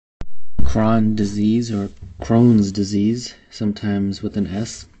Crohn disease, or Crohn's disease, sometimes with an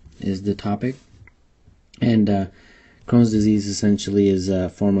S, is the topic. And Crohn's disease essentially is a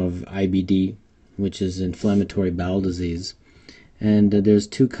form of IBD, which is inflammatory bowel disease. And there's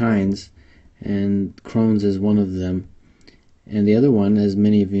two kinds, and Crohn's is one of them. And the other one, as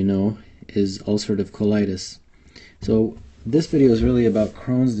many of you know, is ulcerative colitis. So this video is really about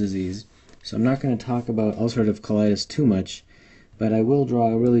Crohn's disease, so I'm not going to talk about ulcerative colitis too much, but I will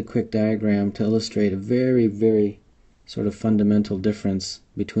draw a really quick diagram to illustrate a very, very sort of fundamental difference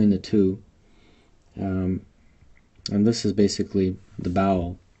between the two. And this is basically the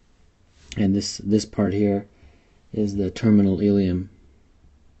bowel, and this part here is the terminal ileum.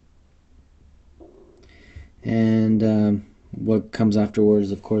 And what comes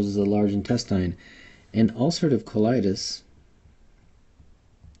afterwards, of course, is the large intestine. In ulcerative colitis,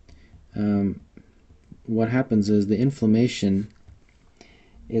 what happens is the inflammation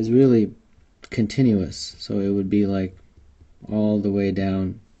is really continuous, so it would be like all the way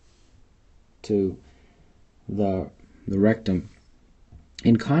down to the rectum.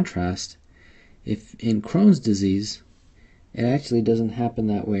 In contrast, if in Crohn's disease, it actually doesn't happen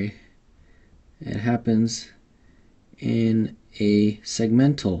that way. It happens in a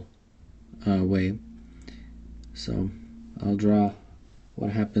segmental way. So I'll draw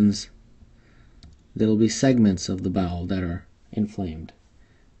what happens. There'll be segments of the bowel that are inflamed,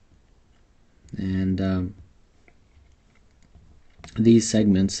 and these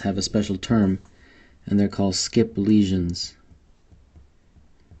segments have a special term, and they're called skip lesions.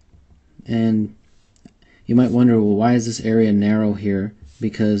 And you might wonder, well, why is this area narrow here?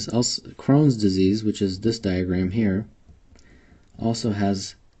 Because Crohn's disease, which is this diagram here, also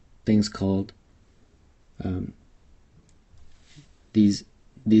has things called these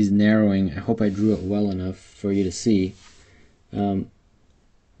narrowing. I hope I drew it well enough for you to see.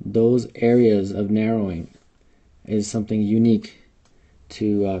 Those areas of narrowing is something unique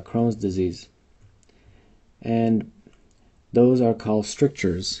to Crohn's disease, and those are called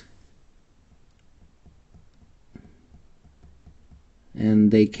strictures,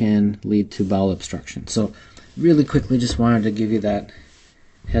 and they can lead to bowel obstruction. So really quickly, just wanted to give you that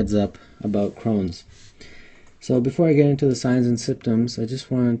heads up about Crohn's. So before I get into the signs and symptoms, I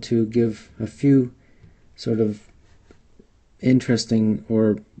just wanted to give a few sort of interesting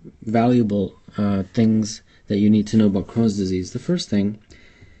or valuable things that you need to know about Crohn's disease. The first thing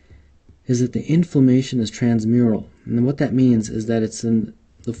is that the inflammation is transmural, and what that means is that it's in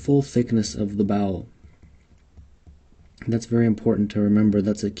the full thickness of the bowel. That's very important to remember.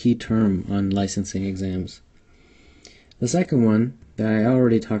 That's a key term on licensing exams. The second one that I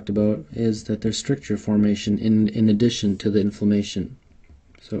already talked about is that there's stricture formation in addition to the inflammation.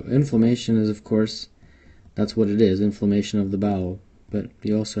 So inflammation is, of course, that's what it is, inflammation of the bowel, but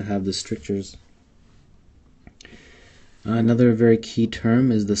you also have the strictures. Another very key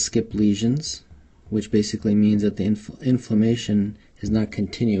term is the skip lesions, which basically means that the inflammation is not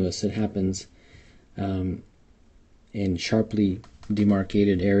continuous. It happens in sharply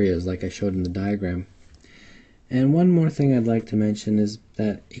demarcated areas like I showed in the diagram. And one more thing I'd like to mention is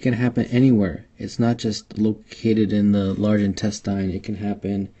that it can happen anywhere. It's not just located in the large intestine. It can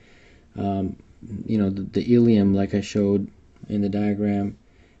happen, the ileum, like I showed in the diagram.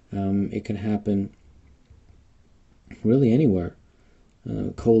 It can happen really anywhere.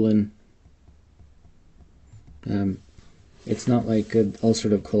 Colon. It's not like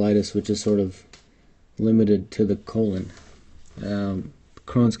ulcerative colitis, which is sort of limited to the colon.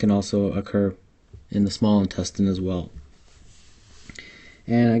 Crohn's can also occur in the small intestine as well.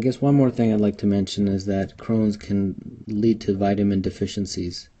 And I guess one more thing I'd like to mention is that Crohn's can lead to vitamin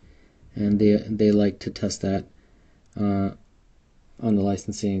deficiencies, and they like to test that on the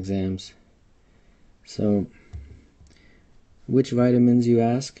licensing exams. So, which vitamins, you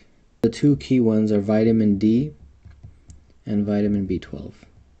ask? The two key ones are vitamin D and vitamin B12,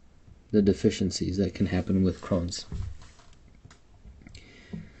 the deficiencies that can happen with Crohn's.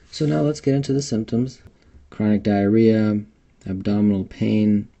 So now let's get into the symptoms. Chronic diarrhea, abdominal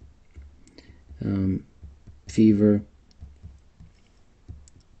pain, fever.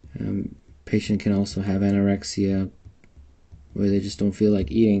 Patient can also have anorexia, where they just don't feel like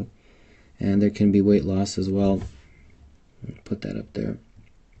eating, and there can be weight loss as well. I'll put that up there.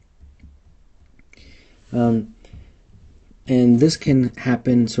 And this can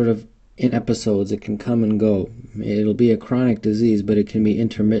happen sort of in episodes. It can come and go. It'll be a chronic disease, but it can be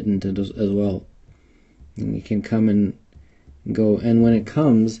intermittent as well. And it can come and go. And when it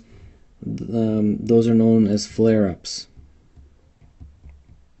comes, those are known as flare-ups.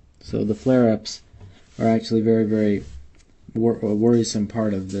 So the flare-ups are actually very, very worrisome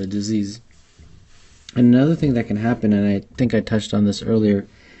part of the disease. And another thing that can happen, and I think I touched on this earlier,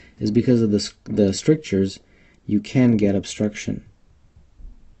 is because of the strictures, you can get obstruction.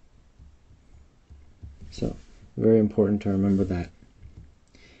 So, very important to remember that.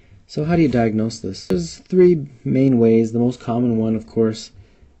 So how do you diagnose this? There's three main ways. The most common one, of course,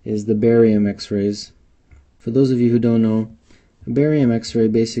 is the barium x-rays. For those of you who don't know, a barium x-ray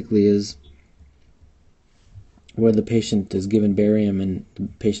basically is where the patient is given barium and the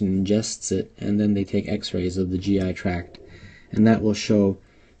patient ingests it, and then they take x-rays of the GI tract, and that will show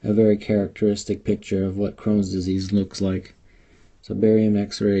a very characteristic picture of what Crohn's disease looks like. So barium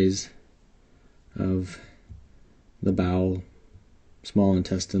x-rays of the bowel, small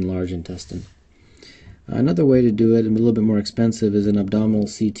intestine, large intestine. Another way to do it, a little bit more expensive, is an abdominal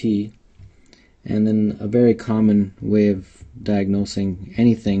CT. And then a very common way of diagnosing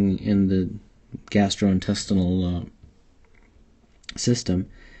anything in the gastrointestinal system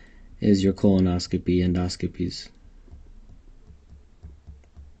is your colonoscopy, endoscopies.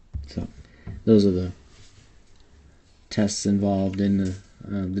 So those are the tests involved in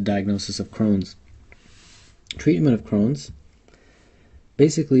the diagnosis of Crohn's. Treatment of Crohn's.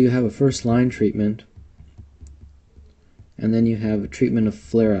 Basically, you have a first-line treatment, and then you have a treatment of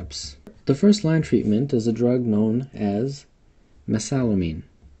flare-ups. The first-line treatment is a drug known as mesalamine,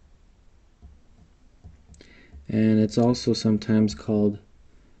 and it's also sometimes called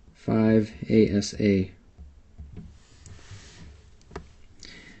 5-ASA.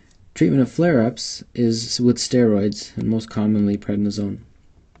 Treatment of flare-ups is with steroids, and most commonly prednisone.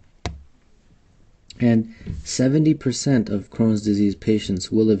 And 70% of Crohn's disease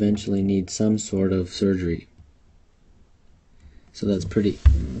patients will eventually need some sort of surgery. So that's pretty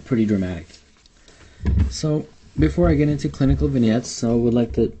dramatic. So before I get into clinical vignettes, I would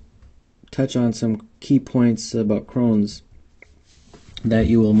like to touch on some key points about Crohn's that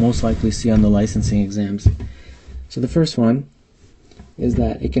you will most likely see on the licensing exams. So the first one is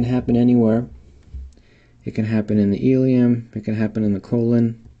that it can happen anywhere. It can happen in the ileum, it can happen in the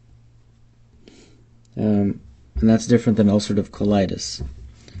colon, and that's different than ulcerative colitis.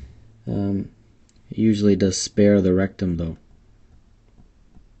 It usually does spare the rectum, though.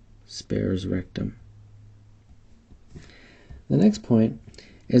 Spares rectum. The next point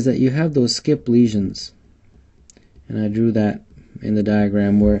is that you have those skip lesions, and I drew that in the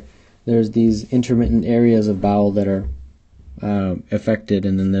diagram where there's these intermittent areas of bowel that are affected,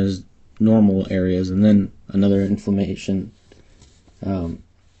 and then there's normal areas, and then another inflammation,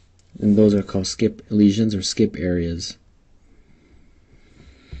 and those are called skip lesions or skip areas.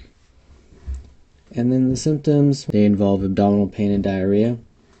 And then the symptoms, they involve abdominal pain and diarrhea.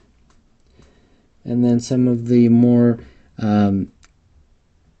 And then some of the more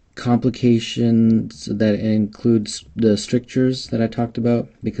complications that includes the strictures that I talked about,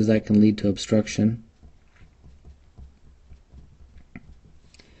 because that can lead to obstruction.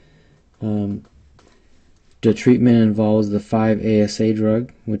 The treatment involves the 5-ASA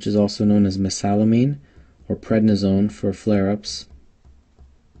drug, which is also known as mesalamine or prednisone for flare-ups,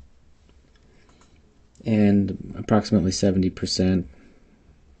 and approximately 70%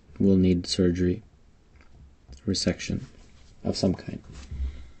 will need surgery, resection of some kind.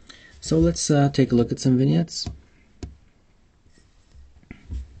 So let's take a look at some vignettes.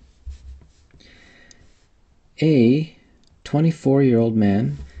 A 24-year-old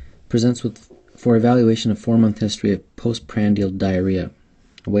man presents for evaluation of 4-month history of postprandial diarrhea,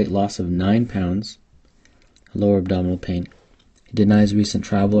 a weight loss of 9 pounds, lower abdominal pain. He denies recent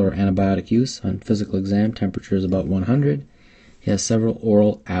travel or antibiotic use. On physical exam, temperature is about 100. He has several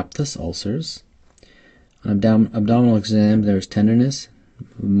oral aphthous ulcers. On abdominal exam, there's tenderness,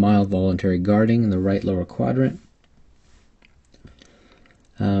 mild voluntary guarding in the right lower quadrant.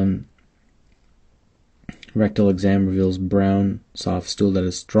 Rectal exam reveals brown, soft stool that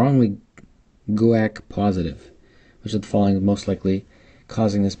is strongly guaic positive, which of the following is most likely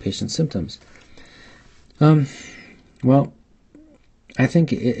causing this patient's symptoms. Well, I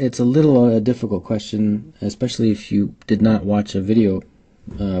think it's a little difficult question, especially if you did not watch a video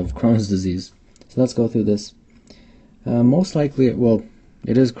of Crohn's disease. So let's go through this. Most likely,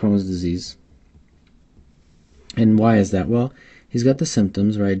 it is Crohn's disease. And why is that? Well, he's got the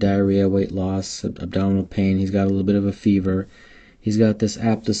symptoms, right? Diarrhea, weight loss, abdominal pain. He's got a little bit of a fever. He's got this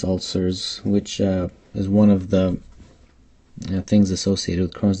aphthous ulcers, which is one of the things associated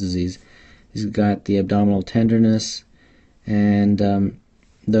with Crohn's disease. He's got the abdominal tenderness, and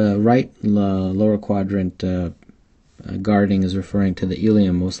the right lower quadrant guarding is referring to the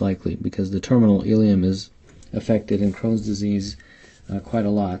ileum, most likely, because the terminal ileum is affected in Crohn's disease quite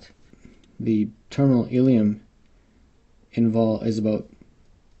a lot. The terminal ileum is about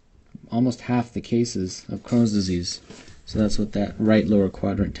almost half the cases of Crohn's disease. So that's what that right lower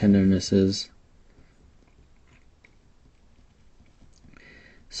quadrant tenderness is.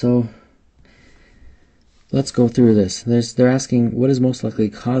 So let's go through this. They're asking what is most likely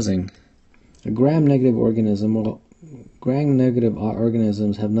causing a gram-negative organism. Well, gram-negative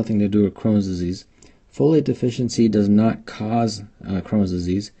organisms have nothing to do with Crohn's disease. Folate deficiency does not cause Crohn's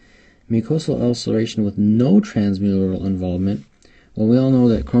disease. Mucosal ulceration with no transmural involvement. Well, we all know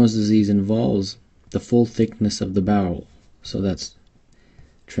that Crohn's disease involves the full thickness of the bowel, so that's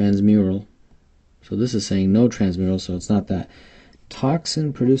transmural. So this is saying no transmural, so it's not that.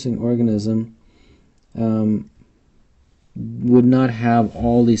 Toxin-producing organism would not have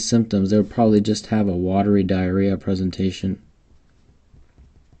all these symptoms. They would probably just have a watery diarrhea presentation.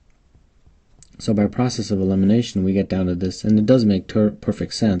 So by process of elimination, we get down to this, and it does make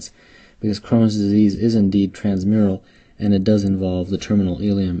perfect sense, because Crohn's disease is indeed transmural, and it does involve the terminal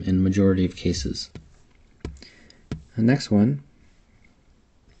ileum in majority of cases. The next one,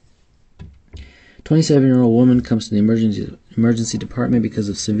 27-year-old woman comes to the emergency department because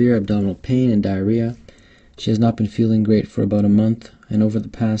of severe abdominal pain and diarrhea. She has not been feeling great for about a month, and over the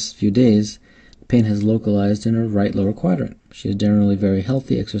past few days, the pain has localized in her right lower quadrant. She is generally very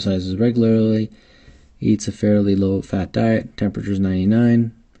healthy, exercises regularly, eats a fairly low-fat diet, temperature is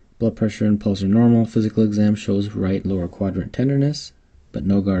 99, blood pressure and pulse are normal. Physical exam shows right lower quadrant tenderness, but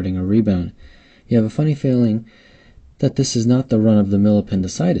no guarding or rebound. You have a funny feeling that this is not the run-of-the-mill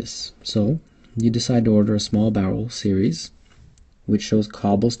appendicitis. So you decide to order a small bowel series, which shows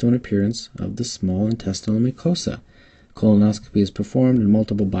cobblestone appearance of the small intestinal mucosa. Colonoscopy is performed and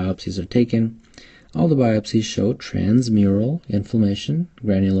multiple biopsies are taken. All the biopsies show transmural inflammation,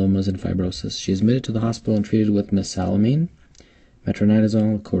 granulomas, and fibrosis. She is admitted to the hospital and treated with mesalamine, metronidazole,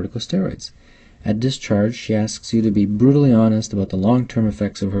 and corticosteroids. At discharge, she asks you to be brutally honest about the long-term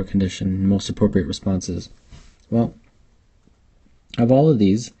effects of her condition and most appropriate responses. Well, of all of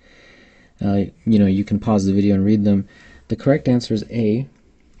these, you can pause the video and read them. The correct answer is A,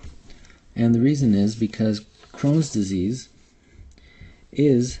 and the reason is because Crohn's disease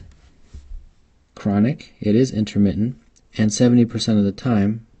is chronic, it is intermittent, and 70% of the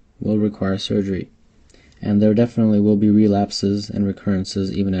time will require surgery. And there definitely will be relapses and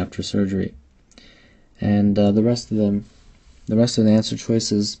recurrences even after surgery. And the rest of the answer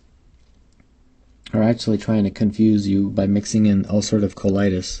choices are actually trying to confuse you by mixing in ulcerative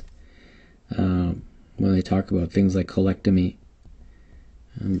colitis when they talk about things like colectomy.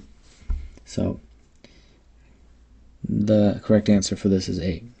 So the correct answer for this is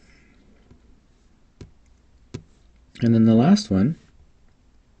A. And then the last one,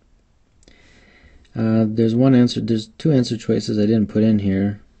 there's two answer choices I didn't put in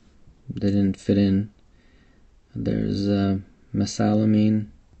here. They didn't fit in. There's mesalamine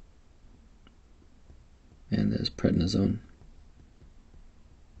and there's prednisone.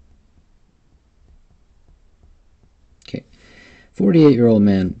 Okay, 48-year-old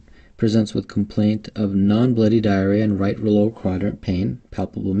man presents with complaint of non-bloody diarrhea and right lower quadrant pain,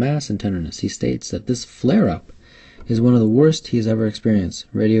 palpable mass, and tenderness. He states that this flare-up is one of the worst he has ever experienced.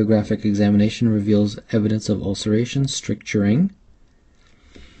 Radiographic examination reveals evidence of ulceration, stricturing,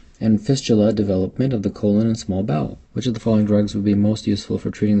 and fistula development of the colon and small bowel. Which of the following drugs would be most useful for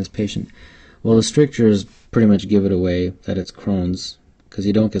treating this patient? Well, the strictures pretty much give it away that it's Crohn's, because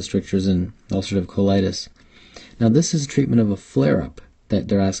you don't get strictures in ulcerative colitis. Now, this is a treatment of a flare-up that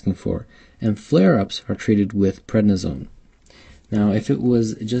they're asking for, and flare-ups are treated with prednisone. Now, if it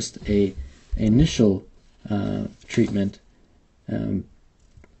was just a initial treatment, then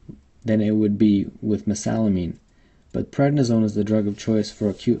it would be with mesalamine. But prednisone is the drug of choice for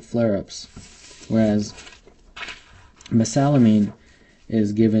acute flare-ups, whereas mesalamine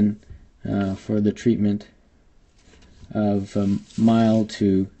is given for the treatment of mild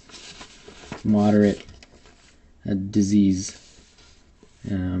to moderate disease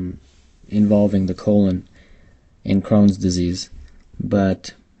involving the colon in Crohn's disease.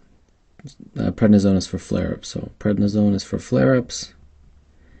 But prednisone is for flare-ups. So prednisone is for flare-ups,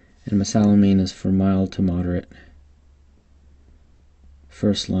 and mesalamine is for mild to moderate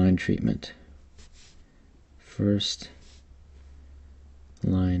first-line treatment. First-line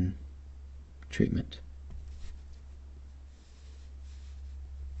treatment.